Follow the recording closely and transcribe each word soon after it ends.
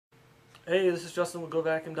Hey, this is Justin with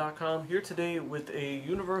GoVacuum.com here today with a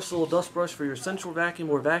universal dust brush for your central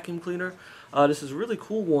vacuum or vacuum cleaner. This is a really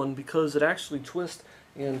cool one because it actually twists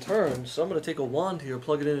and turns. So I'm going to take a wand here,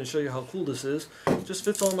 plug it in and show you how cool this is. It just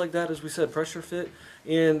fits on like that, as we said, pressure fit.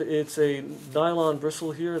 And it's a nylon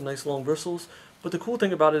bristle here, nice long bristles. But the cool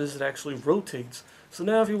thing about it is it actually rotates. So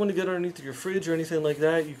now if you want to get underneath your fridge or anything like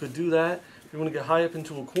that, you could do that. If you want to get high up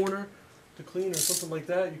into a corner to clean or something like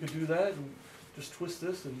that, you could do that and just twist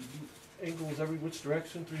this and angles every which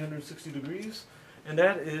direction, 360 degrees. And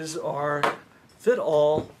that is our fit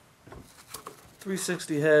all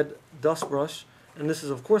 360 head dust brush. And this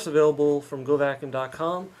is of course available from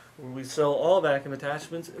GoVacuum.com, where we sell all vacuum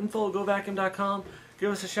attachments. Info at GoVacuum.com.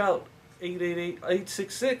 Give us a shout,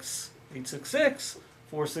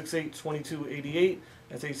 888-866-468-2288.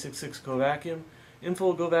 That's 866-GO-VACUUM.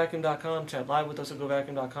 Info at GoVacuum.com. Chat live with us at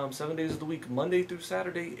GoVacuum.com 7 days of the week, Monday through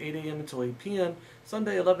Saturday, 8 a.m. until 8 p.m.,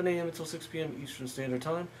 Sunday, 11 a.m. until 6 p.m. Eastern Standard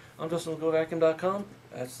Time. I'm Justin with GoVacuum.com.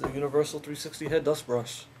 That's the Universal 360 Head Dust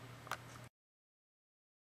Brush.